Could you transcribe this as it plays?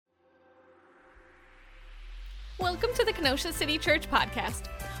Welcome to the Kenosha City Church podcast.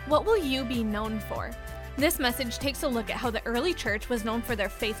 What will you be known for? This message takes a look at how the early church was known for their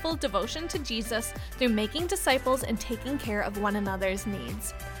faithful devotion to Jesus through making disciples and taking care of one another's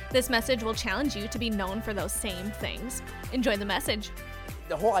needs. This message will challenge you to be known for those same things. Enjoy the message.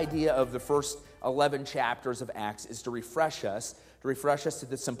 The whole idea of the first 11 chapters of Acts is to refresh us to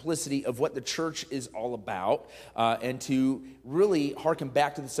the simplicity of what the church is all about, and to really hearken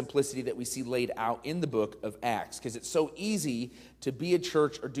back to the simplicity that we see laid out in the book of Acts. Because it's so easy to be a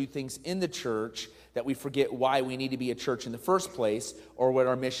church or do things in the church that we forget why we need to be a church in the first place or what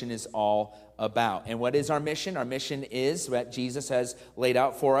our mission is all about. And what is our mission? Our mission is what Jesus has laid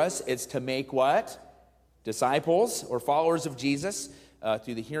out for us. It's to make what? Disciples or followers of Jesus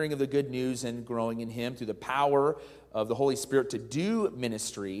through the hearing of the good news and growing in Him, through the power of the Holy Spirit to do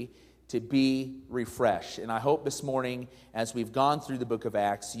ministry, to be refreshed. And I hope this morning, as we've gone through the book of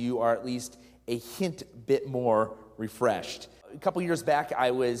Acts, you are at least a hint bit more refreshed. A couple years back,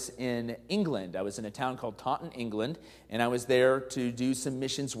 I was in England. I was in a town called Taunton, England, and I was there to do some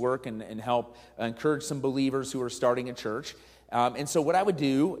missions work and help encourage some believers who were starting a church. And so what I would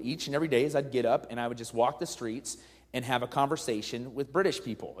do each and every day is I'd get up and I would just walk the streets and have a conversation with British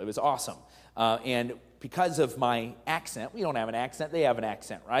people. It was awesome. And because of my accent, we don't have an accent, they have an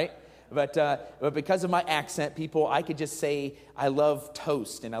accent, right? But because of my accent, I could just say, I love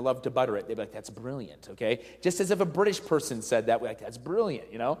toast and I love to butter it. They'd be like, that's brilliant, okay? Just as if a British person said that, we're like, that's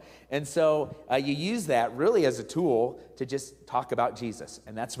brilliant, you know? And so you use that really as a tool to just talk about Jesus.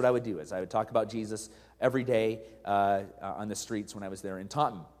 And that's what I would do, is I would talk about Jesus every day on the streets when I was there in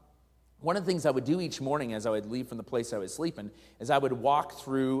Taunton. One of the things I would do each morning as I would leave from the place I was sleeping is I would walk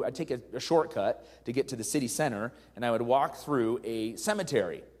through, I'd take a shortcut to get to the city center, and I would walk through a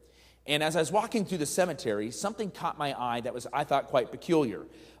cemetery. And as I was walking through the cemetery, something caught my eye that was, I thought, quite peculiar.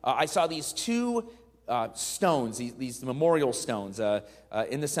 I saw these two stones, these memorial stones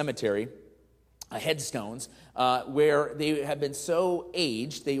in the cemetery, headstones, where they had been so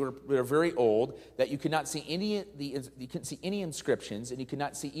aged, they were very old, that you could not see you couldn't see any inscriptions, and you could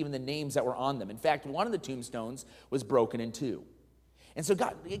not see even the names that were on them. In fact, one of the tombstones was broken in two. And so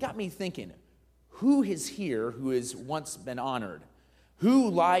it got me thinking, who is here who has once been honored? Who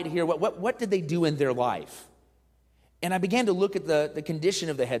lied here? What did they do in their life? And I began to look at the condition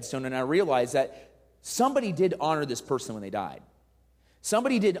of the headstone, and I realized that somebody did honor this person when they died.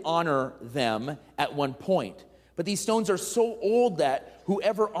 Somebody did honor them at one point. But these stones are so old that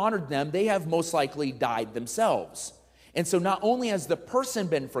whoever honored them, they have most likely died themselves. And so not only has the person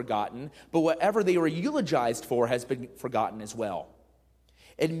been forgotten, but whatever they were eulogized for has been forgotten as well.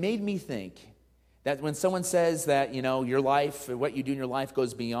 It made me think that when someone says that, your life, what you do in your life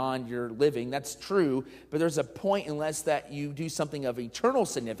goes beyond your living, that's true, but there's a point, unless that you do something of eternal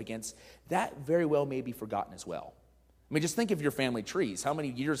significance, that very well may be forgotten as well. I mean, just think of your family trees. How many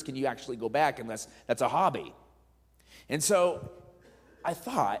years can you actually go back unless that's a hobby? And so I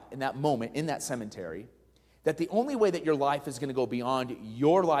thought in that moment, in that cemetery, that the only way that your life is going to go beyond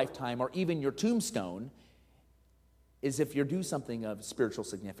your lifetime or even your tombstone is if you do something of spiritual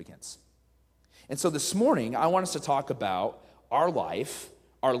significance. And so this morning, I want us to talk about our life,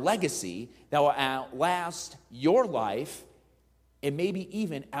 our legacy that will outlast your life and maybe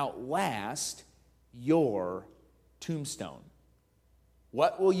even outlast your tombstone.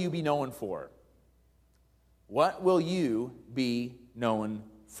 What will you be known for? What will you be known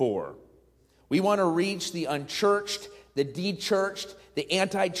for? We want to reach the unchurched, the de-churched, the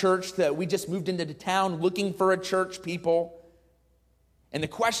anti-church, that we just moved into the town looking for a church people. And the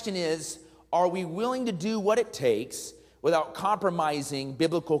question is, are we willing to do what it takes without compromising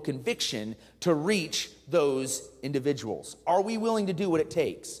biblical conviction to reach those individuals? Are we willing to do what it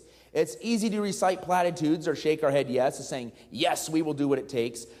takes? It's easy to recite platitudes or shake our head yes, and saying, yes, we will do what it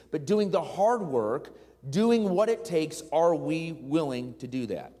takes. But doing the hard work, doing what it takes, are we willing to do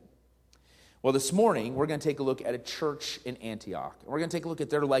that? Well, this morning, we're going to take a look at a church in Antioch. We're going to take a look at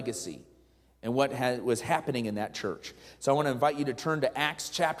their legacy and what was happening in that church. So I want to invite you to turn to Acts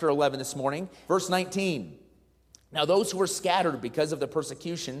chapter 11 this morning, verse 19. Now those who were scattered because of the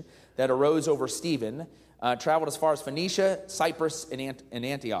persecution that arose over Stephen traveled as far as Phoenicia, Cyprus, and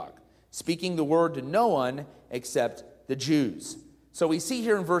Antioch, speaking the word to no one except the Jews. So we see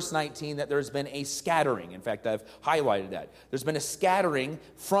here in verse 19 that there's been a scattering. In fact, I've highlighted that. There's been a scattering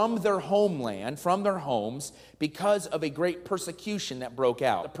from their homeland, from their homes, because of a great persecution that broke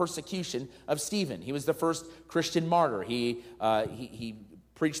out. The persecution of Stephen. He was the first Christian martyr. He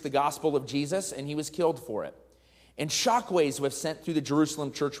preached the gospel of Jesus, and he was killed for it. And shockwaves were sent through the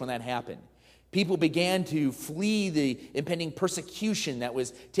Jerusalem church when that happened. People began to flee the impending persecution that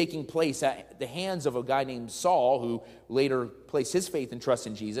was taking place at the hands of a guy named Saul, who later placed his faith and trust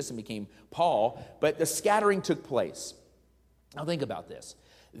in Jesus and became Paul. But the scattering took place. Now think about this.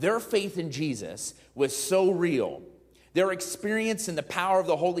 Their faith in Jesus was so real. Their experience in the power of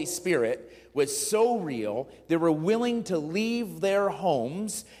the Holy Spirit was so real, they were willing to leave their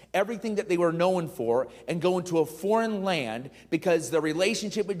homes, everything that they were known for, and go into a foreign land because the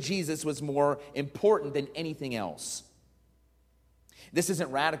relationship with Jesus was more important than anything else. This isn't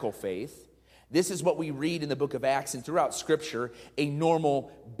radical faith. This is what we read in the book of Acts and throughout Scripture, a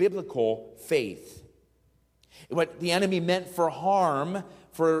normal biblical faith. What the enemy meant for harm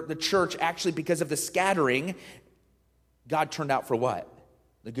for the church, actually because of the scattering, God turned out for what?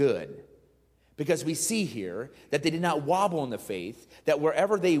 The good. Because we see here that they did not wobble in the faith, that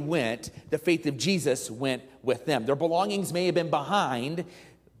wherever they went, the faith of Jesus went with them. Their belongings may have been behind,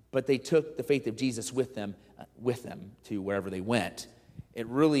 but they took the faith of Jesus with them to wherever they went. It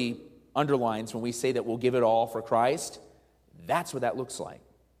really underlines when we say that we'll give it all for Christ, that's what that looks like.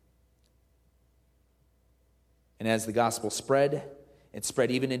 And as the gospel spread, it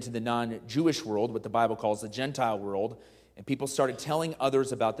spread even into the non-Jewish world, what the Bible calls the Gentile world, and people started telling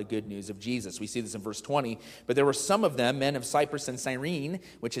others about the good news of Jesus. We see this in verse 20. But there were some of them, men of Cyprus and Cyrene,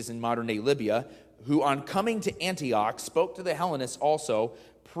 which is in modern-day Libya, who on coming to Antioch spoke to the Hellenists also,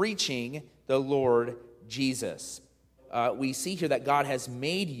 preaching the Lord Jesus. We see here that God has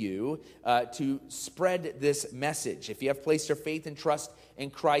made you to spread this message. If you have placed your faith and trust in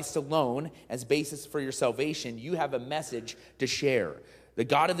Christ alone as basis for your salvation, you have a message to share. The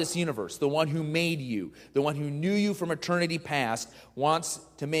God of this universe, the one who made you, the one who knew you from eternity past, wants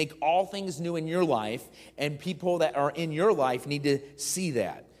to make all things new in your life, and people that are in your life need to see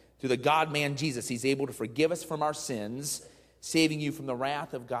that. Through the God-man Jesus, he's able to forgive us from our sins, saving you from the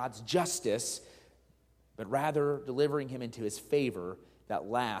wrath of God's justice, but rather delivering him into his favor that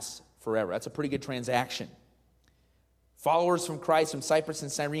lasts forever. That's a pretty good transaction. Followers from Christ from Cyprus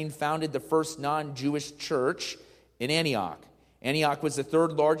and Cyrene founded the first non-Jewish church in Antioch. Antioch was the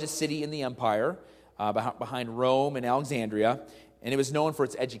third largest city in the empire, behind Rome and Alexandria, and it was known for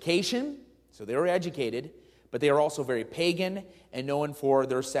its education, so they were educated, but they are also very pagan and known for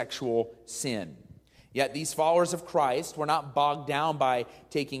their sexual sin. Yet these followers of Christ were not bogged down by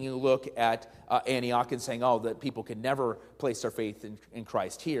taking a look at Antioch and saying, oh, that people can never place their faith in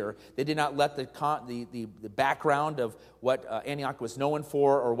Christ here. They did not let the background of what Antioch was known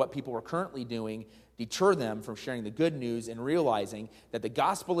for or what people were currently doing deter them from sharing the good news and realizing that the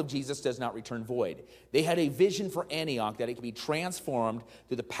gospel of Jesus does not return void. They had a vision for Antioch that it could be transformed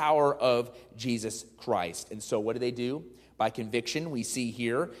through the power of Jesus Christ. And so what did they do? By conviction, we see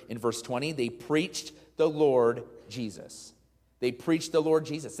here in verse 20, they preached the Lord Jesus. They preached the Lord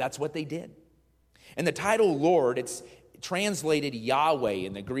Jesus. That's what they did. And the title Lord, it's translated Yahweh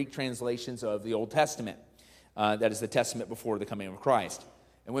in the Greek translations of the Old Testament. That is the Testament before the coming of Christ.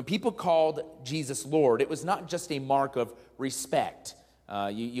 And when people called Jesus Lord, it was not just a mark of respect.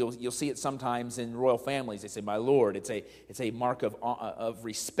 You'll see it sometimes in royal families. They say, my Lord. It's a mark of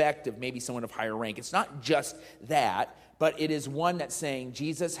respect of maybe someone of higher rank. It's not just that, but it is one that's saying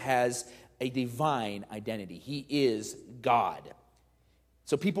Jesus has a divine identity. He is God.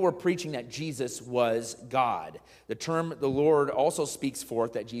 So people were preaching that Jesus was God. The term the Lord also speaks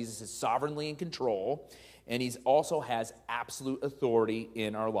forth that Jesus is sovereignly in control, and he also has absolute authority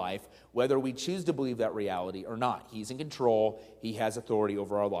in our life, whether we choose to believe that reality or not. He's in control. He has authority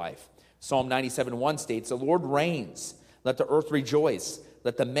over our life. Psalm 97:1 states, the Lord reigns. Let the earth rejoice.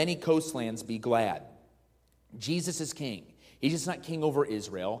 Let the many coastlands be glad. Jesus is king. He's just not king over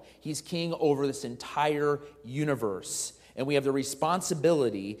Israel. He's king over this entire universe. And we have the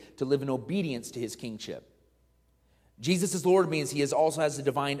responsibility to live in obedience to his kingship. Jesus as Lord means he also has the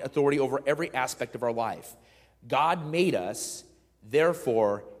divine authority over every aspect of our life. God made us,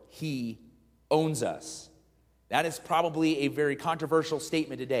 therefore he owns us. That is probably a very controversial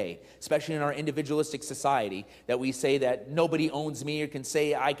statement today, especially in our individualistic society, that we say that nobody owns me or can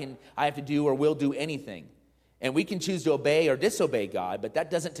say I have to do or will do anything. And we can choose to obey or disobey God, but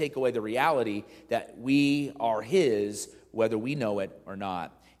that doesn't take away the reality that we are his, whether we know it or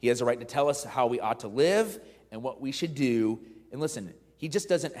not. He has a right to tell us how we ought to live and what we should do. And listen, he just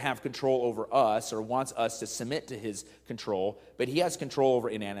doesn't have control over us or wants us to submit to his control, but he has control over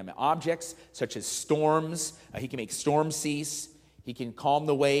inanimate objects such as storms. He can make storms cease. He can calm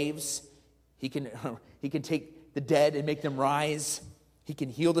the waves. He can take the dead and make them rise. He can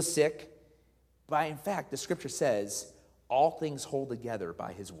heal the sick. In fact, the scripture says, all things hold together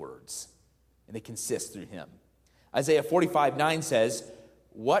by his words, and they consist through him. Isaiah 45:9 says,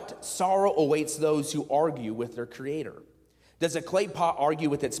 What sorrow awaits those who argue with their creator? Does a clay pot argue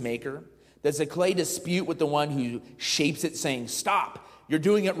with its maker? Does the clay dispute with the one who shapes it, saying, "Stop, you're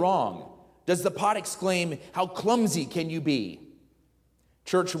doing it wrong"? Does the pot exclaim, "How clumsy can you be"?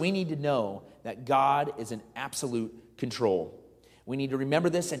 Church, we need to know that God is in absolute control. We need to remember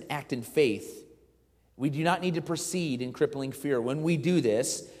this and act in faith. We do not need to proceed in crippling fear. When we do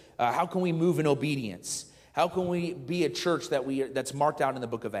this, how can we move in obedience? How can we be a church that's marked out in the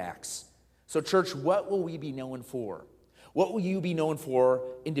book of Acts? So, church, what will we be known for? What will you be known for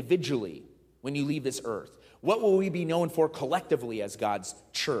individually when you leave this earth? What will we be known for collectively as God's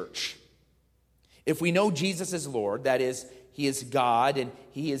church? If we know Jesus is Lord, that is, He is God and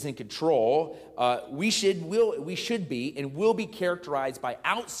He is in control, we should be and will be characterized by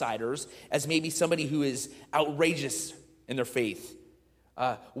outsiders as maybe somebody who is outrageous in their faith,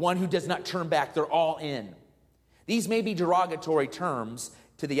 one who does not turn back, they're all in. These may be derogatory terms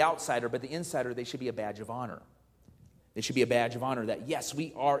to the outsider, but the insider, they should be a badge of honor. They should be a badge of honor that, yes,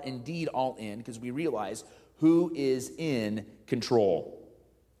 we are indeed all in because we realize who is in control.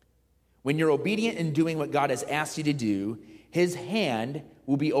 When you're obedient in doing what God has asked you to do, His hand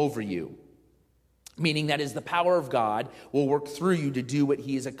will be over you, meaning that is the power of God will work through you to do what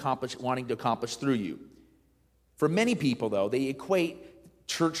He is wanting to accomplish through you. For many people, though, they equate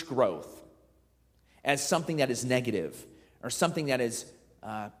church growth as something that is negative or something that is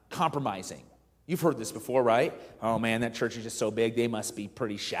compromising. You've heard this before, right? Oh man, that church is just so big, they must be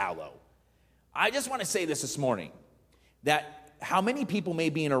pretty shallow. I just want to say this morning, that how many people may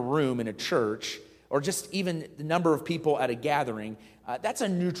be in a room in a church, or just even the number of people at a gathering, that's a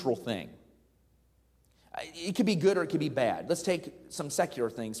neutral thing. It could be good or it could be bad. Let's take some secular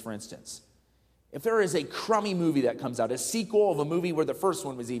things, for instance. If there is a crummy movie that comes out, a sequel of a movie where the first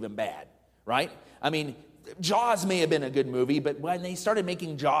one was even bad, right? I mean, Jaws may have been a good movie, but when they started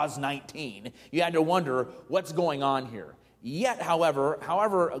making Jaws 19, you had to wonder what's going on here. Yet,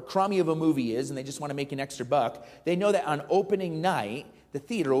 however crummy of a movie is, and they just want to make an extra buck, they know that on opening night, the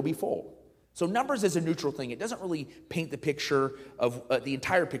theater will be full. So numbers is a neutral thing. It doesn't really paint the picture of the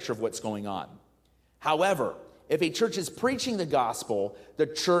entire picture of what's going on. However, if a church is preaching the gospel, the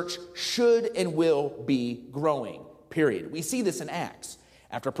church should and will be growing, period. We see this in Acts.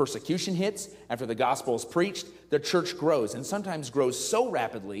 After persecution hits, after the gospel is preached, the church grows, and sometimes grows so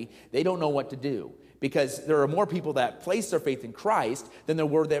rapidly they don't know what to do, because there are more people that place their faith in Christ than there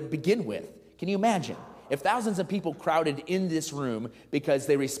were that begin with. Can you imagine? If thousands of people crowded in this room because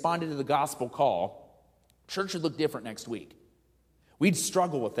they responded to the gospel call, church would look different next week. We'd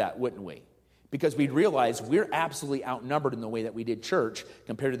struggle with that, wouldn't we? Because we'd realize we're absolutely outnumbered in the way that we did church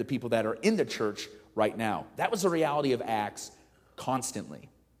compared to the people that are in the church right now. That was the reality of Acts constantly.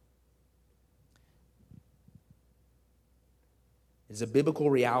 It is a biblical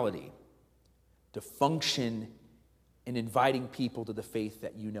reality to function in inviting people to the faith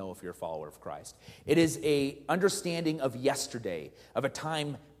that you know if you're a follower of Christ. It is a understanding of yesterday, of a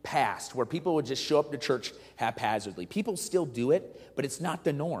time past, where people would just show up to church haphazardly. People still do it, but it's not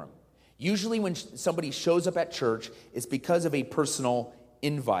the norm. Usually when somebody shows up at church, it's because of a personal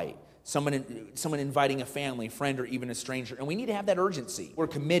invite. Someone inviting a family, friend, or even a stranger. And we need to have that urgency. We're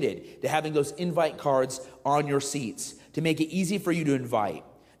committed to having those invite cards on your seats to make it easy for you to invite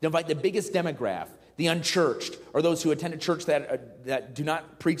the biggest demographic, the unchurched, or those who attend a church that do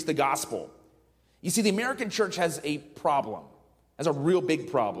not preach the gospel. You see, the American church has a problem, has a real big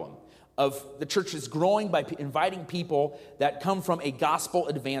problem of the church is growing by inviting people that come from a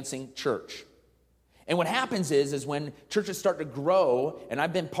gospel-advancing church. And what happens is when churches start to grow, and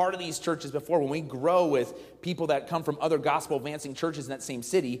I've been part of these churches before, when we grow with people that come from other gospel-advancing churches in that same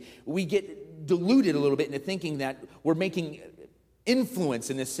city, we get diluted a little bit into thinking that we're making influence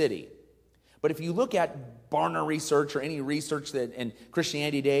in this city. But if you look at Barna research or any research that in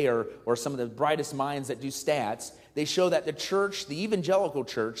Christianity Today or some of the brightest minds that do stats, they show that the church, the evangelical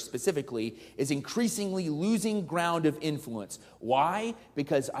church specifically, is increasingly losing ground of influence. Why?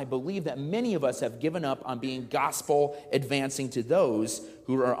 Because I believe that many of us have given up on being gospel advancing to those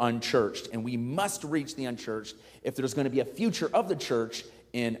who are unchurched. And we must reach the unchurched if there's going to be a future of the church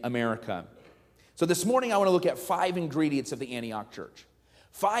in America. So this morning I want to look at 5 ingredients of the Antioch church.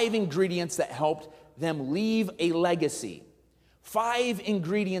 5 ingredients that helped them leave a legacy. 5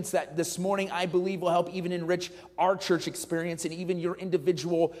 ingredients that this morning I believe will help even enrich our church experience and even your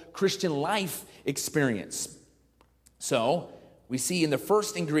individual Christian life experience. So we see in the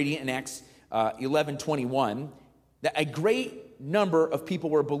first ingredient in Acts 11:21 that a great number of people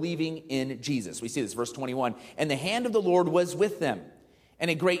were believing in Jesus. We see this, verse 21. And the hand of the Lord was with them, and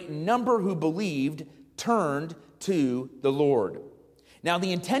a great number who believed turned to the Lord. Now,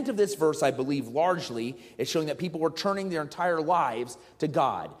 the intent of this verse, I believe, largely is showing that people were turning their entire lives to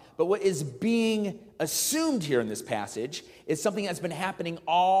God. But what is being assumed here in this passage is something that's been happening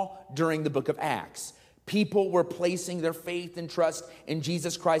all during the book of Acts. People were placing their faith and trust in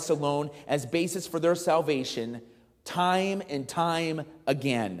Jesus Christ alone as basis for their salvation time and time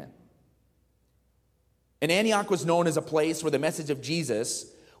again. And Antioch was known as a place where the message of Jesus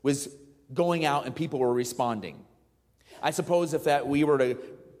was going out and people were responding. I suppose if that we were to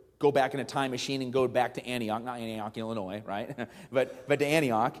go back in a time machine and go back to Antioch, not Antioch, Illinois, right? but to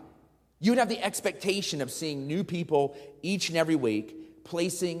Antioch, you would have the expectation of seeing new people each and every week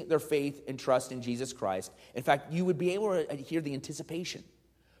placing their faith and trust in Jesus Christ. In fact, you would be able to hear the anticipation.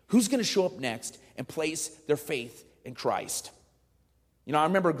 Who's going to show up next and place their faith in Christ? You know, I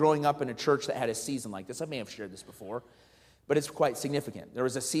remember growing up in a church that had a season like this. I may have shared this before, but it's quite significant. There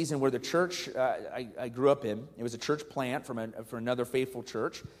was a season where the church I grew up in, it was a church plant for another faithful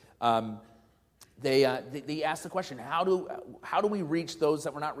church. They asked the question, how do we reach those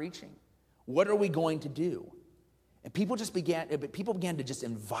that we're not reaching? What are we going to do? And people began to just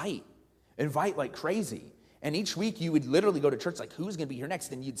invite like crazy. And each week you would literally go to church like, who's going to be here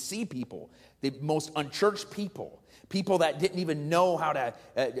next? And you'd see people, the most unchurched people that didn't even know how to,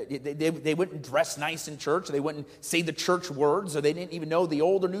 they wouldn't dress nice in church, or they wouldn't say the church words, or they didn't even know the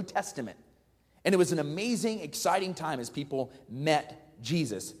Old or New Testament. And it was an amazing, exciting time as people met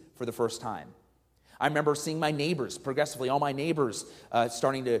Jesus for the first time. I remember seeing my neighbors, progressively all my neighbors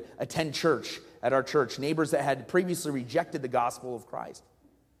starting to attend church at our church, neighbors that had previously rejected the gospel of Christ.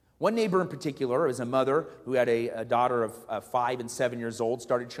 One neighbor in particular was a mother who had a daughter of 5 and 7 years old,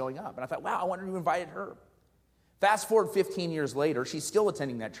 started showing up. And I thought, wow, I wonder who invited her. Fast forward 15 years later, she's still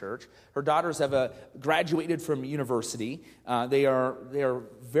attending that church. Her daughters have graduated from university. They are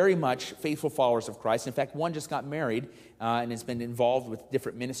very much faithful followers of Christ. In fact, one just got married and has been involved with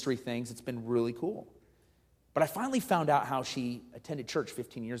different ministry things. It's been really cool. But I finally found out how she attended church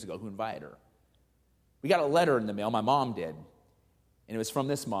 15 years ago, who invited her. We got a letter in the mail, my mom did. And it was from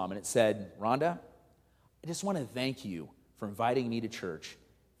this mom, and it said, Rhonda, I just want to thank you for inviting me to church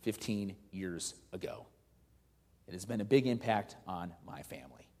 15 years ago. It has been a big impact on my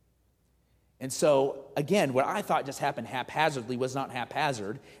family. And so, again, what I thought just happened haphazardly was not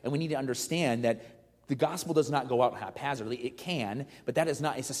haphazard, and we need to understand that the gospel does not go out haphazardly. It can, but that is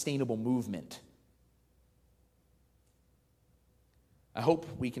not a sustainable movement. I hope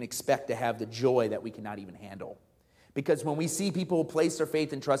we can expect to have the joy that we cannot even handle. Because when we see people place their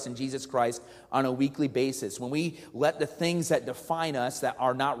faith and trust in Jesus Christ on a weekly basis, when we let the things that define us that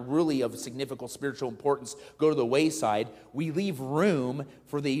are not really of significant spiritual importance go to the wayside, we leave room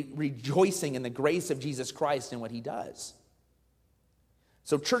for the rejoicing in the grace of Jesus Christ and what he does.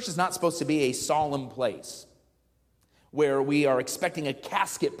 So church is not supposed to be a solemn place where we are expecting a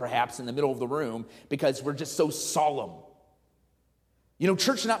casket perhaps in the middle of the room because we're just so solemn. You know,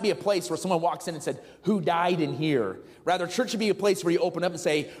 church should not be a place where someone walks in and said, who died in here? Rather, church should be a place where you open up and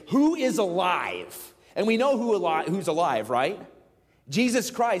say, who is alive? And we know who's alive, right?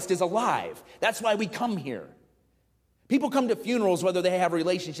 Jesus Christ is alive. That's why we come here. People come to funerals whether they have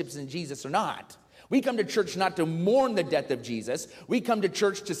relationships in Jesus or not. We come to church not to mourn the death of Jesus. We come to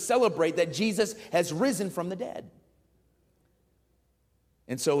church to celebrate that Jesus has risen from the dead.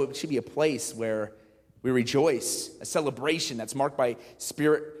 And so it should be a place where we rejoice, a celebration that's marked by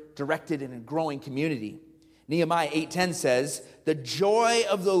spirit-directed and a growing community. Nehemiah 8:10 says, the joy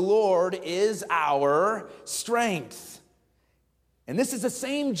of the Lord is our strength. And this is the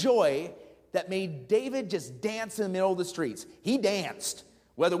same joy that made David just dance in the middle of the streets. He danced.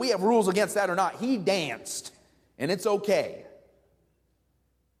 Whether we have rules against that or not, he danced. And it's okay.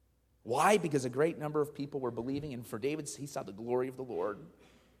 Why? Because a great number of people were believing, and for David, he saw the glory of the Lord.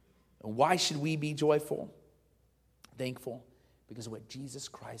 And why should we be joyful, thankful? Because of what Jesus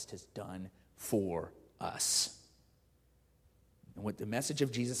Christ has done for us. And what the message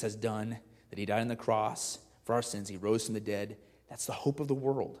of Jesus has done, that he died on the cross for our sins, he rose from the dead, that's the hope of the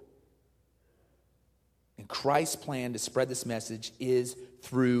world. And Christ's plan to spread this message is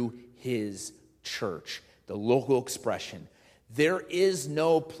through his church, the local expression. There is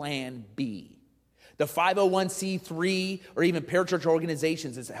no plan B. The 501c3 or even parachurch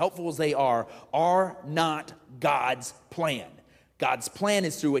organizations, as helpful as they are not God's plan. God's plan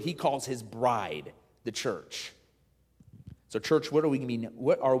is through what he calls his bride, the church. So church, what are we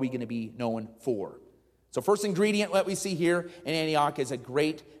going to be known for? So first ingredient that we see here in Antioch is a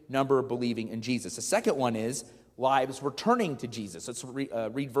great number believing in Jesus. The second one is lives returning to Jesus. Let's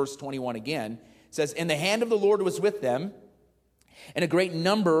read verse 21 again. It says, and the hand of the Lord was with them, and a great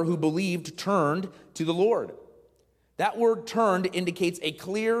number who believed turned to the Lord. That word turned indicates a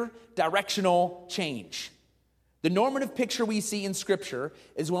clear directional change. The normative picture we see in Scripture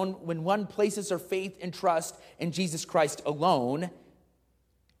is when one places their faith and trust in Jesus Christ alone,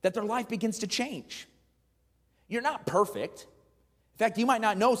 that their life begins to change. You're not perfect. In fact, you might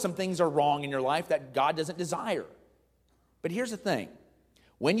not know some things are wrong in your life that God doesn't desire. But here's the thing.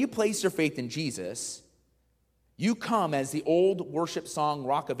 When you place your faith in Jesus, you come, as the old worship song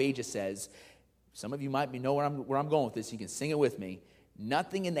Rock of Ages says, some of you might know where I'm going with this, you can sing it with me.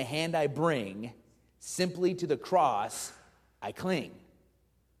 Nothing in the hand I bring, simply to the cross I cling.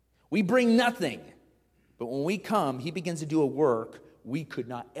 We bring nothing, but when we come, he begins to do a work we could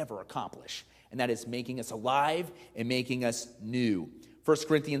not ever accomplish, and that is making us alive and making us new. 1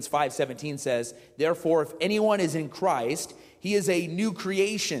 Corinthians 5:17 says, therefore, if anyone is in Christ, he is a new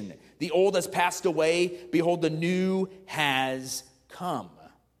creation. The old has passed away. Behold, the new has come.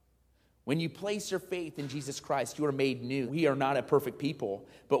 When you place your faith in Jesus Christ, you are made new. We are not a perfect people,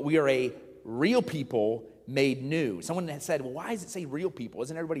 but we are a real people made new. Someone has said, well, why does it say real people?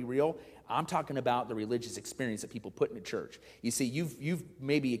 Isn't everybody real? I'm talking about the religious experience that people put in a church. You see, you've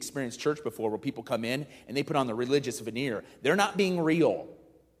maybe experienced church before where people come in and they put on the religious veneer. They're not being real.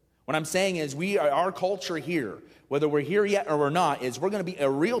 What I'm saying is our culture here, whether we're here yet or we're not, is we're going to be a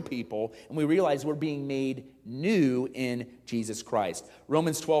real people, and we realize we're being made new in Jesus Christ.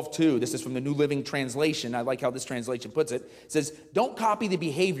 Romans 12:2, this is from the New Living Translation. I like how this translation puts it. It says, don't copy the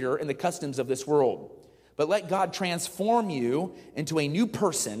behavior and the customs of this world, but let God transform you into a new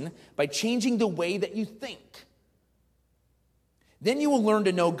person by changing the way that you think. Then you will learn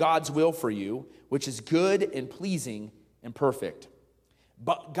to know God's will for you, which is good and pleasing and perfect.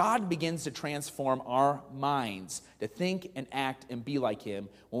 But God begins to transform our minds to think and act and be like him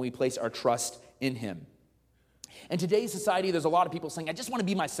when we place our trust in him. In today's society, there's a lot of people saying, I just want to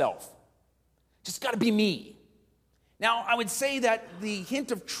be myself. Just got to be me. Now, I would say that the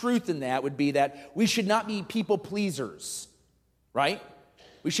hint of truth in that would be that we should not be people pleasers, right?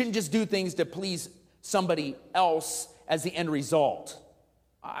 We shouldn't just do things to please somebody else as the end result.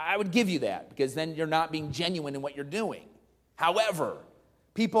 I would give you that, because then you're not being genuine in what you're doing. However,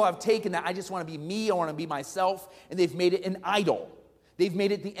 people have taken that, I just want to be me, I want to be myself, and they've made it an idol. They've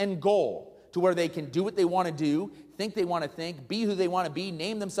made it the end goal to where they can do what they want to do, think they want to think, be who they want to be,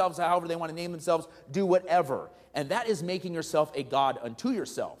 name themselves however they want to name themselves, do whatever. And that is making yourself a god unto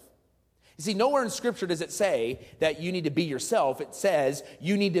yourself. You see, nowhere in Scripture does it say that you need to be yourself. It says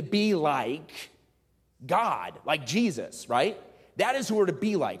you need to be like God, like Jesus, right? That is who we're to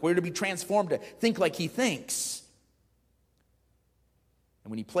be like. We're to be transformed to think like he thinks.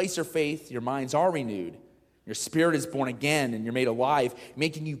 And when you place your faith, your minds are renewed. Your spirit is born again, and you're made alive,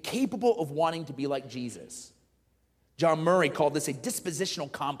 making you capable of wanting to be like Jesus. John Murray called this a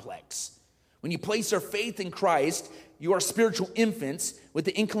dispositional complex. When you place your faith in Christ, you are spiritual infants with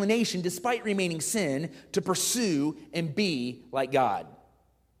the inclination, despite remaining sin, to pursue and be like God.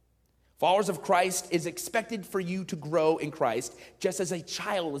 Followers of Christ is expected for you to grow in Christ, just as a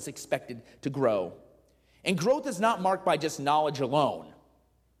child is expected to grow. And growth is not marked by just knowledge alone.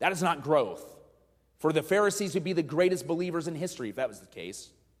 That is not growth. For the Pharisees would be the greatest believers in history if that was the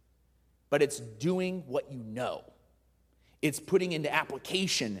case. But it's doing what you know. It's putting into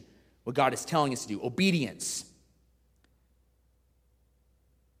application what God is telling us to do. Obedience.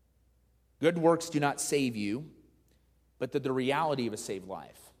 Good works do not save you, but the reality of a saved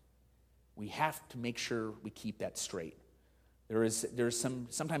life. We have to make sure we keep that straight. There's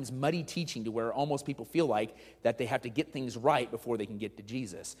sometimes muddy teaching to where almost people feel like that they have to get things right before they can get to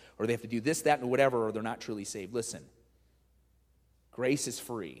Jesus, or they have to do this, that, and whatever, or they're not truly saved. Listen, grace is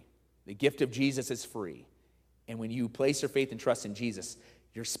free. The gift of Jesus is free. And when you place your faith and trust in Jesus,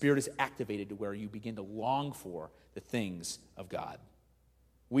 your spirit is activated to where you begin to long for the things of God.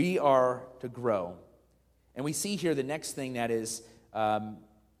 We are to grow. And we see here the next thing that is, the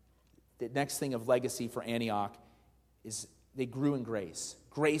next thing of legacy for Antioch is they grew in grace.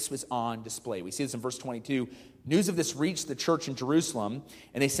 Grace was on display. We see this in verse 22. News of this reached the church in Jerusalem,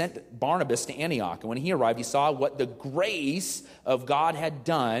 and they sent Barnabas to Antioch. And when he arrived, he saw what the grace of God had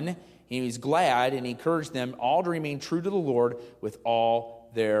done. He was glad, and he encouraged them all to remain true to the Lord with all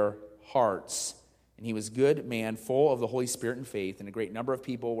their hearts. And he was a good man, full of the Holy Spirit and faith, and a great number of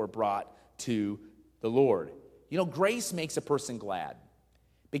people were brought to the Lord. You know, grace makes a person glad,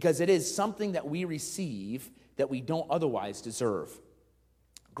 because it is something that we receive that we don't otherwise deserve.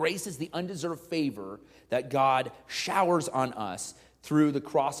 Grace is the undeserved favor that God showers on us through the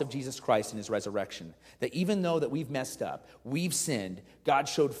cross of Jesus Christ and his resurrection. That even though that we've messed up, we've sinned, God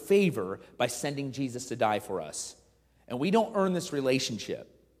showed favor by sending Jesus to die for us. And we don't earn this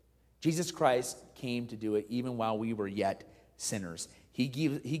relationship. Jesus Christ came to do it even while we were yet sinners. He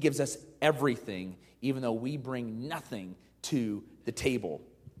gives us everything, even though we bring nothing to the table.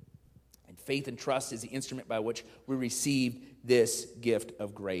 And faith and trust is the instrument by which we receive this gift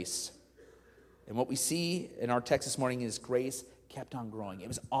of grace. And what we see in our text this morning is grace kept on growing. It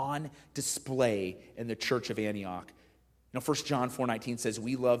was on display in the church of Antioch. 1 John 4:19 says,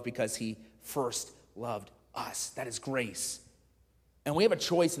 we love because he first loved us. That is grace. And we have a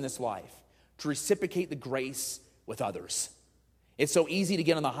choice in this life to reciprocate the grace with others. It's so easy to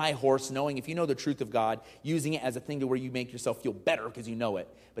get on the high horse knowing if you know the truth of God, using it as a thing to where you make yourself feel better because you know it.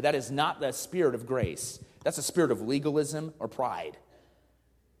 But that is not the spirit of grace. That's a spirit of legalism or pride.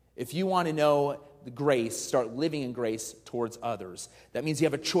 If you want to know the grace, start living in grace towards others. That means you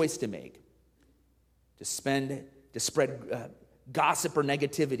have a choice to make. To spread gossip or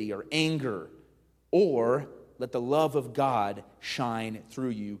negativity or anger, or let the love of God shine through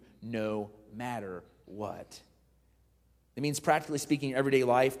you no matter what. It means, practically speaking, in everyday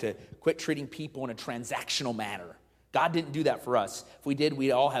life, to quit treating people in a transactional manner. God didn't do that for us. If we did,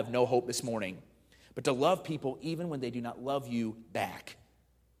 we'd all have no hope this morning. But to love people even when they do not love you back.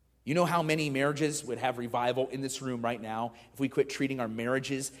 You know how many marriages would have revival in this room right now if we quit treating our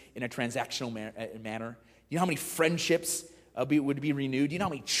marriages in a transactional manner? You know how many friendships would be renewed? You know how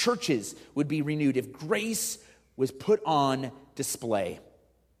many churches would be renewed if grace was put on display?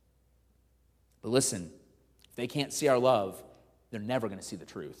 But listen, if they can't see our love, they're never going to see the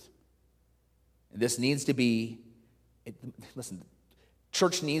truth. And this needs to be,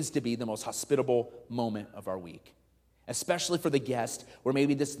 church needs to be the most hospitable moment of our week. Especially for the guest, where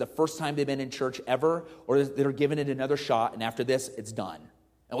maybe this is the first time they've been in church ever, or they're giving it another shot, and after this, it's done.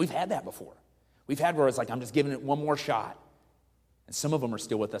 And we've had that before. We've had where it's like, I'm just giving it one more shot. And some of them are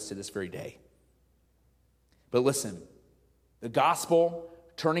still with us to this very day. But listen, the gospel,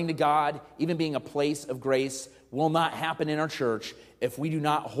 turning to God, even being a place of grace, will not happen in our church if we do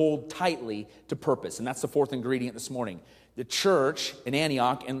not hold tightly to purpose. And that's the fourth ingredient this morning. The church in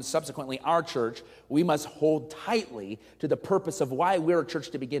Antioch, and subsequently our church, we must hold tightly to the purpose of why we're a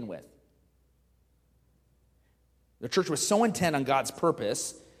church to begin with. The church was so intent on God's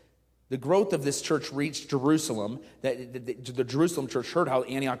purpose, the growth of this church reached Jerusalem, that the Jerusalem church heard how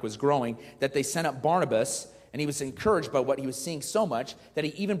Antioch was growing, that they sent up Barnabas, and he was encouraged by what he was seeing so much that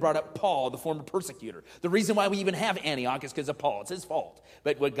he even brought up Paul, the former persecutor. The reason why we even have Antioch is because of Paul. It's his fault.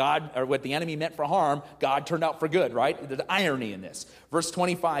 But what the enemy meant for harm, God turned out for good, right? There's irony in this. Verse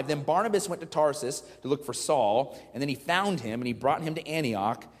 25, then Barnabas went to Tarsus to look for Saul, and then he found him, and he brought him to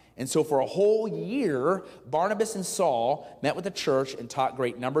Antioch. And so for a whole year, Barnabas and Saul met with the church and taught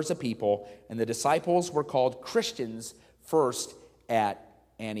great numbers of people, and the disciples were called Christians first at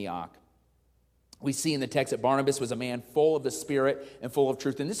Antioch. We see in the text that Barnabas was a man full of the Spirit and full of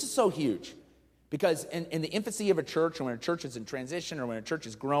truth. And this is so huge because in the infancy of a church, or when a church is in transition, or when a church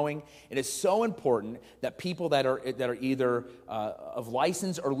is growing, it is so important that people that are either of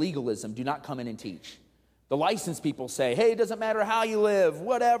license or legalism do not come in and teach. The licensed people say, hey, it doesn't matter how you live,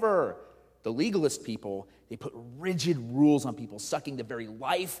 whatever. The legalist people, they put rigid rules on people, sucking the very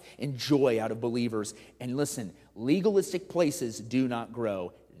life and joy out of believers. And listen, legalistic places do not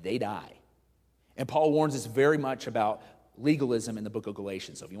grow, they die. And Paul warns us very much about legalism in the book of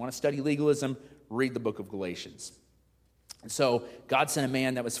Galatians. So if you want to study legalism, read the book of Galatians. And so God sent a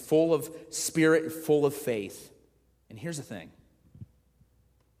man that was full of spirit, full of faith. And here's the thing.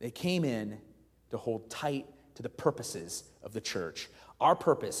 They came in to hold tight to the purposes of the church. Our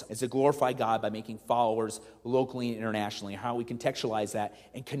purpose is to glorify God by making followers locally and internationally. How we contextualize that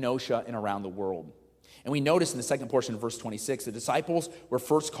in Kenosha and around the world. And we notice in the second portion of verse 26, the disciples were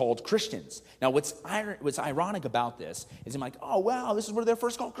first called Christians. Now, what's ironic about this is I'm like, oh, wow, this is where they're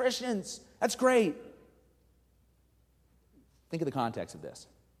first called Christians. That's great. Think of the context of this.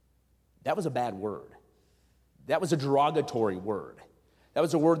 That was a bad word. That was a derogatory word. That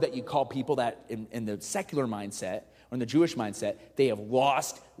was a word that you call people that in the secular mindset, or in the Jewish mindset, they have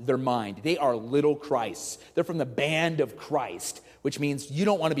lost their mind. They are little Christs. They're from the band of Christ, which means you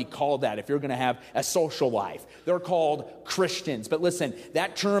don't want to be called that if you're going to have a social life. They're called Christians. But listen,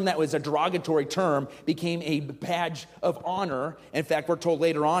 that term that was a derogatory term became a badge of honor. In fact, we're told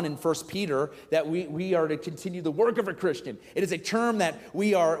later on in 1 Peter that we are to continue the work of a Christian. It is a term that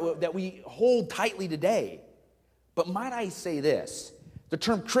we hold tightly today. But might I say this? The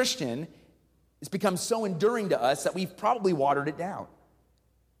term Christian has become so enduring to us that we've probably watered it down.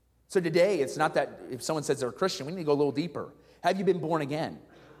 So today, it's not that if someone says they're a Christian, we need to go a little deeper. Have you been born again?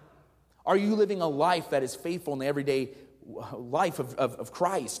 Are you living a life that is faithful in the everyday life of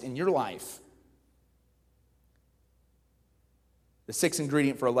Christ in your life? The sixth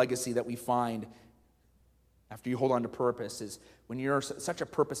ingredient for a legacy that we find after you hold on to purpose, is when you're such a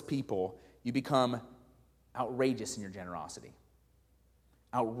purpose people, you become outrageous in your generosity.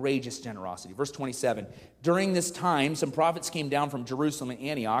 Outrageous generosity. Verse 27, during this time, some prophets came down from Jerusalem and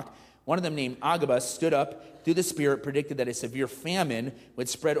Antioch. One of them, named Agabus, stood up through the Spirit, predicted that a severe famine would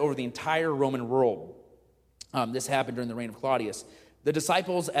spread over the entire Roman world. This happened during the reign of Claudius. The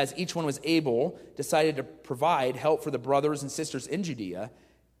disciples, as each one was able, decided to provide help for the brothers and sisters in Judea.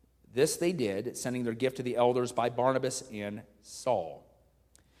 This they did, sending their gift to the elders by Barnabas and Saul.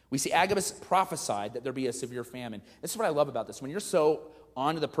 We see Agabus prophesied that there'd be a severe famine. This is what I love about this. When you're so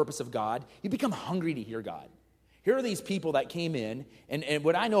on to the purpose of God, you become hungry to hear God. Here are these people that came in, and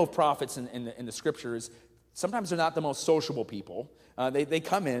what I know of prophets in the scriptures, sometimes they're not the most sociable people. They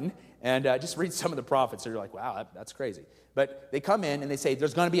come in, and just read some of the prophets, and you're like, wow, that's crazy. But they come in, and they say,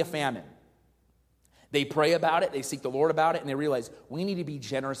 there's going to be a famine. They pray about it, they seek the Lord about it, and they realize we need to be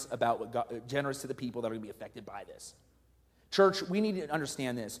generous generous to the people that are going to be affected by this. Church, we need to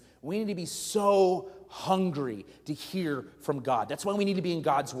understand this. We need to be so hungry to hear from God. That's why we need to be in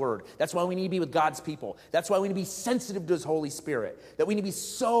God's Word. That's why we need to be with God's people. That's why we need to be sensitive to His Holy Spirit. That we need to be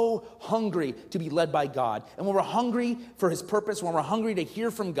so hungry to be led by God. And when we're hungry for His purpose, when we're hungry to hear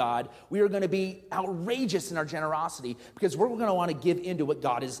from God, we are going to be outrageous in our generosity because we're going to want to give into what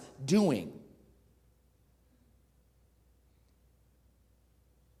God is doing.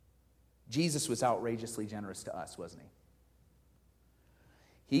 Jesus was outrageously generous to us, wasn't He?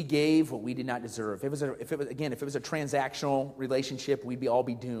 He gave what we did not deserve. If it was a transactional relationship, we'd all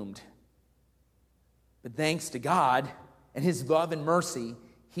be doomed. But thanks to God and His love and mercy,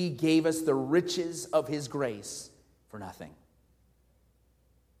 He gave us the riches of His grace for nothing.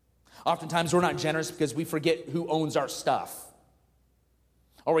 Oftentimes, we're not generous because we forget who owns our stuff.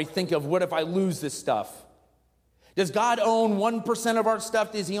 Or we think of, what if I lose this stuff? Does God own 1% of our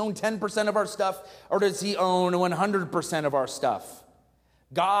stuff? Does He own 10% of our stuff? Or does He own 100% of our stuff?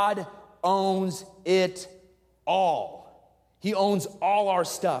 God owns it all. He owns all our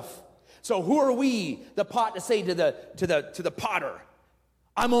stuff. So who are we, the pot, to say to the potter,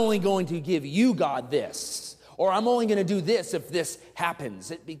 I'm only going to give you, God, this, or I'm only going to do this if this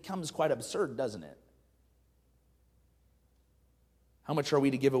happens? It becomes quite absurd, doesn't it? How much are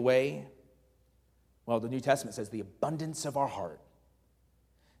we to give away? Well, the New Testament says the abundance of our heart.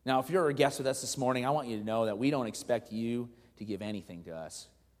 Now, if you're a guest with us this morning, I want you to know that we don't expect you to give anything to us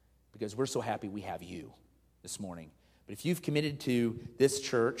because we're so happy we have you this morning. But if you've committed to this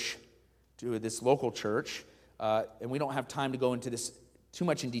church, to this local church, and we don't have time to go into this too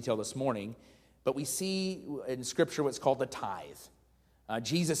much in detail this morning, but we see in Scripture what's called the tithe.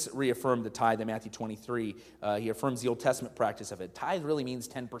 Jesus reaffirmed the tithe in Matthew 23. He affirms the Old Testament practice of it. Tithe really means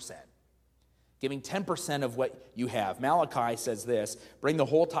 10%. Giving 10% of what you have. Malachi says this, bring the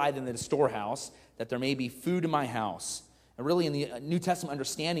whole tithe into the storehouse, that there may be food in my house. And really in the New Testament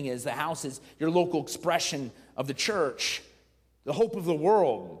understanding is the house is your local expression of the church, the hope of the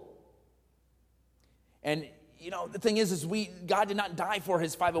world. And the thing is God did not die for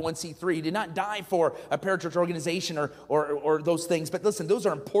His 501c3. He did not die for a parachurch organization or those things. But listen, those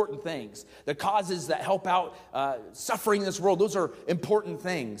are important things. The causes that help out suffering in this world, those are important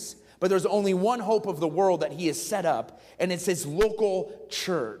things. But there's only one hope of the world that He has set up, and it's His local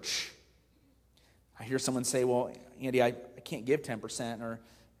church. I hear someone say, well, Andy, I can't give 10%. Or,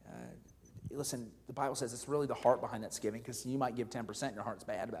 listen, the Bible says it's really the heart behind that's giving, because you might give 10% and your heart's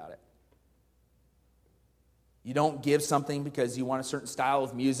bad about it. You don't give something because you want a certain style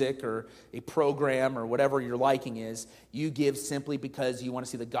of music or a program or whatever your liking is. You give simply because you want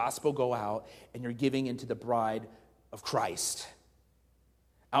to see the gospel go out, and you're giving into the bride of Christ.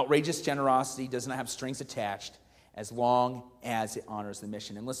 Outrageous generosity does not have strings attached as long as it honors the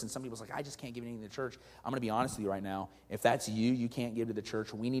mission. And listen, some people's like, I just can't give anything to the church. I'm going to be honest with you right now. If that's you can't give to the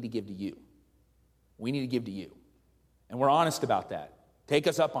church. We need to give to you. We need to give to you. And we're honest about that. Take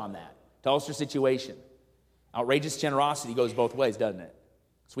us up on that. Tell us your situation. Outrageous generosity goes both ways, doesn't it?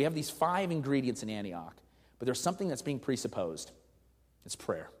 So we have these 5 ingredients in Antioch, but there's something that's being presupposed. It's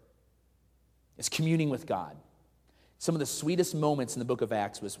prayer. It's communing with God. Some of the sweetest moments in the book of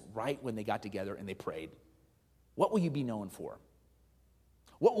Acts was right when they got together and they prayed. What will you be known for?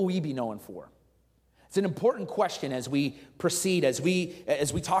 What will we be known for? It's an important question as we proceed, as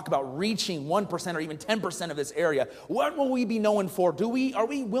we talk about reaching 1% or even 10% of this area. What will we be known for? Are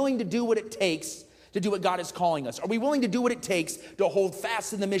we willing to do what it takes to do what God is calling us? Are we willing to do what it takes to hold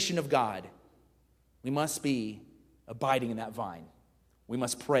fast in the mission of God? We must be abiding in that vine. We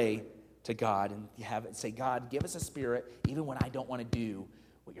must pray to God and say, God, give us a spirit even when I don't want to do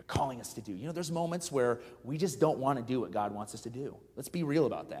what you're calling us to do. There's moments where we just don't want to do what God wants us to do. Let's be real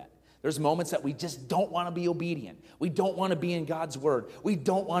about that. There's moments that we just don't want to be obedient. We don't want to be in God's word. We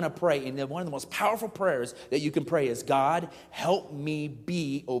don't want to pray. And then one of the most powerful prayers that you can pray is, God, help me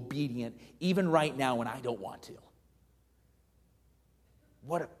be obedient even right now when I don't want to.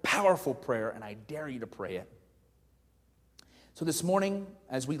 What a powerful prayer, and I dare you to pray it. So this morning,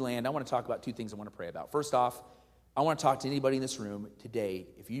 as we land, I want to talk about two things I want to pray about. First off, I want to talk to anybody in this room today.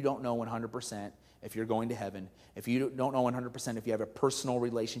 If you don't know 100% if you're going to heaven, if you don't know 100% if you have a personal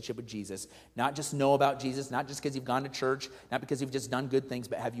relationship with Jesus, not just know about Jesus, not just because you've gone to church, not because you've just done good things,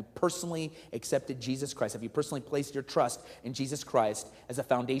 but have you personally accepted Jesus Christ? Have you personally placed your trust in Jesus Christ as a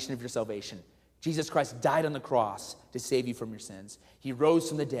foundation of your salvation? Jesus Christ died on the cross to save you from your sins. He rose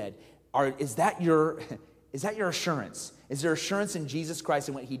from the dead. Is that your assurance? Is there assurance in Jesus Christ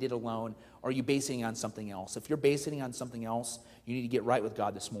and what he did alone, or are you basing it on something else? If you're basing it on something else, you need to get right with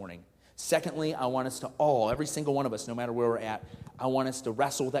God this morning. Secondly, I want us to every single one of us, no matter where we're at, I want us to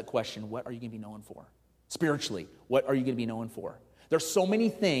wrestle with that question, what are you going to be known for? Spiritually, what are you going to be known for? There's so many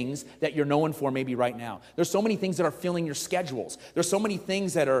things that you're known for maybe right now. There's so many things that are filling your schedules. There's so many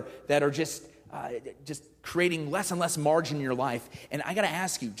things that are just creating less and less margin in your life. And I got to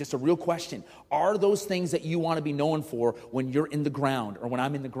ask you just a real question. Are those things that you want to be known for when you're in the ground or when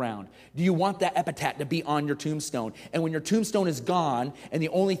I'm in the ground? Do you want that epitaph to be on your tombstone? And when your tombstone is gone and the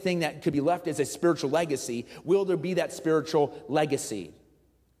only thing that could be left is a spiritual legacy, will there be that spiritual legacy?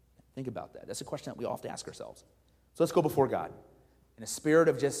 Think about that. That's a question that we all have to ask ourselves. So let's go before God. In a spirit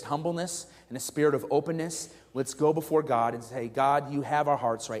of just humbleness, in a spirit of openness, let's go before God and say, God, you have our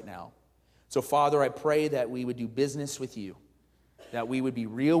hearts right now. So, Father, I pray that we would do business with you, that we would be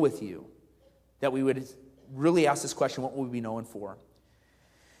real with you, that we would really ask this question, what will we be known for?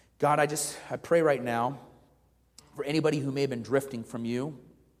 God, I pray right now for anybody who may have been drifting from you.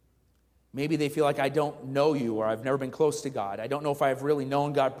 Maybe they feel like I don't know you or I've never been close to God. I don't know if I've really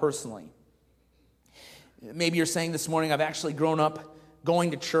known God personally. Maybe you're saying this morning, I've actually grown up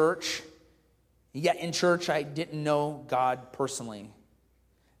going to church, yet in church I didn't know God personally.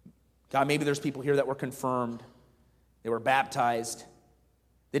 God, maybe there's people here that were confirmed. They were baptized.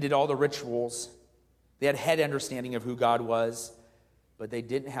 They did all the rituals. They had head understanding of who God was, but they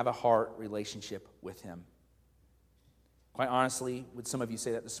didn't have a heart relationship with him. Quite honestly, would some of you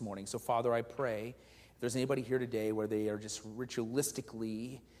say that this morning? So, Father, I pray if there's anybody here today where they are just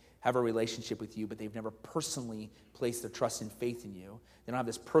ritualistically have a relationship with you, but they've never personally placed their trust and faith in you, they don't have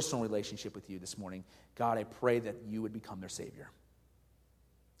this personal relationship with you this morning, God, I pray that you would become their Savior.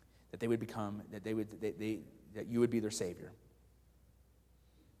 That you would be their Savior.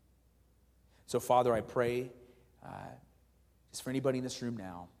 So, Father, I pray just for anybody in this room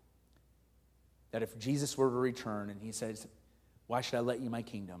now, that if Jesus were to return and he says, why should I let you in my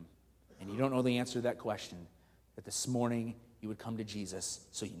kingdom? And you don't know the answer to that question, that this morning you would come to Jesus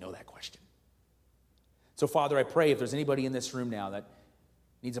so you know that question. So, Father, I pray if there's anybody in this room now that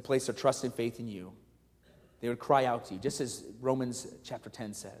needs a place of trust and faith in you, they would cry out to you, just as Romans chapter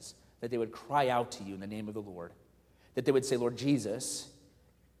 10 says, that they would cry out to you in the name of the Lord. That they would say, Lord Jesus,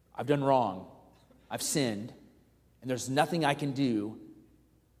 I've done wrong. I've sinned. And there's nothing I can do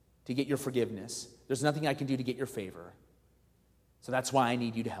to get your forgiveness. There's nothing I can do to get your favor. So that's why I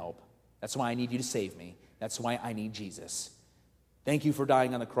need you to help. That's why I need you to save me. That's why I need Jesus. Thank you for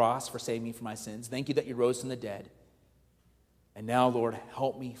dying on the cross, for saving me from my sins. Thank you that you rose from the dead. And now, Lord,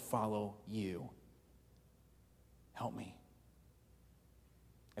 help me follow you. Help me.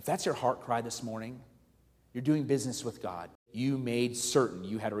 If that's your heart cry this morning, you're doing business with God. You made certain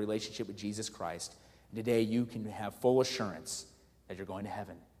you had a relationship with Jesus Christ. And today you can have full assurance that you're going to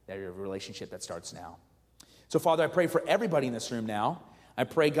heaven, that you have a relationship that starts now. So, Father, I pray for everybody in this room now. I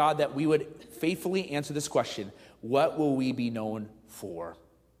pray, God, that we would faithfully answer this question. What will we be known for?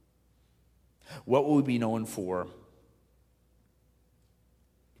 What will we be known for?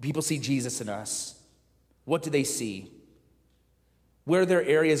 People see Jesus in us. What do they see? Where are there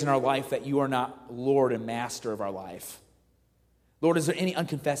areas in our life that you are not Lord and Master of our life? Lord, is there any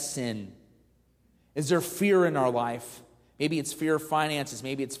unconfessed sin? Is there fear in our life? Maybe it's fear of finances.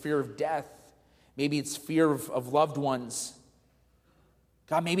 Maybe it's fear of death. Maybe it's fear of loved ones.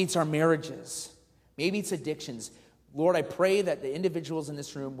 God, maybe it's our marriages. Maybe it's addictions. Lord, I pray that the individuals in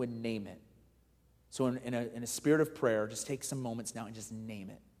this room would name it. So in a spirit of prayer, just take some moments now and just name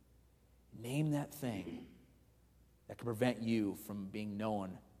it. Name that thing that can prevent you from being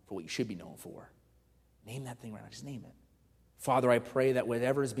known for what you should be known for. Name that thing right now. Just name it. Father, I pray that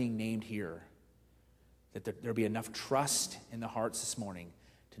whatever is being named here, that there be enough trust in the hearts this morning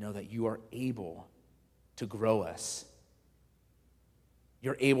to know that you are able to grow us.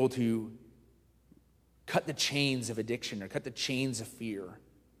 You're able to cut the chains of addiction or cut the chains of fear.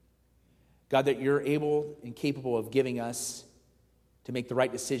 God, that you're able and capable of giving us to make the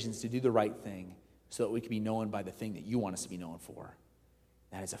right decisions, to do the right thing, so that we can be known by the thing that you want us to be known for.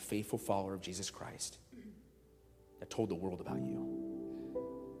 That is a faithful follower of Jesus Christ that told the world about you.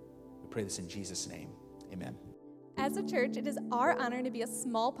 We pray this in Jesus' name. Amen. As a church, it is our honor to be a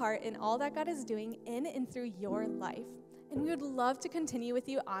small part in all that God is doing in and through your life. And we would love to continue with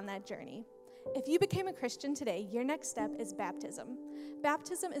you on that journey. If you became a Christian today, your next step is baptism.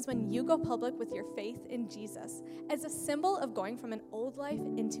 Baptism is when you go public with your faith in Jesus as a symbol of going from an old life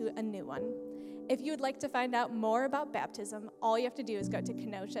into a new one. If you would like to find out more about baptism, all you have to do is go to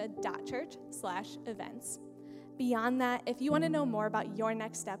kenosha.church/events. Beyond that, if you want to know more about your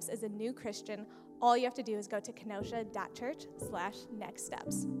next steps as a new Christian, all you have to do is go to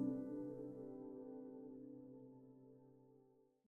kenosha.church/nextsteps.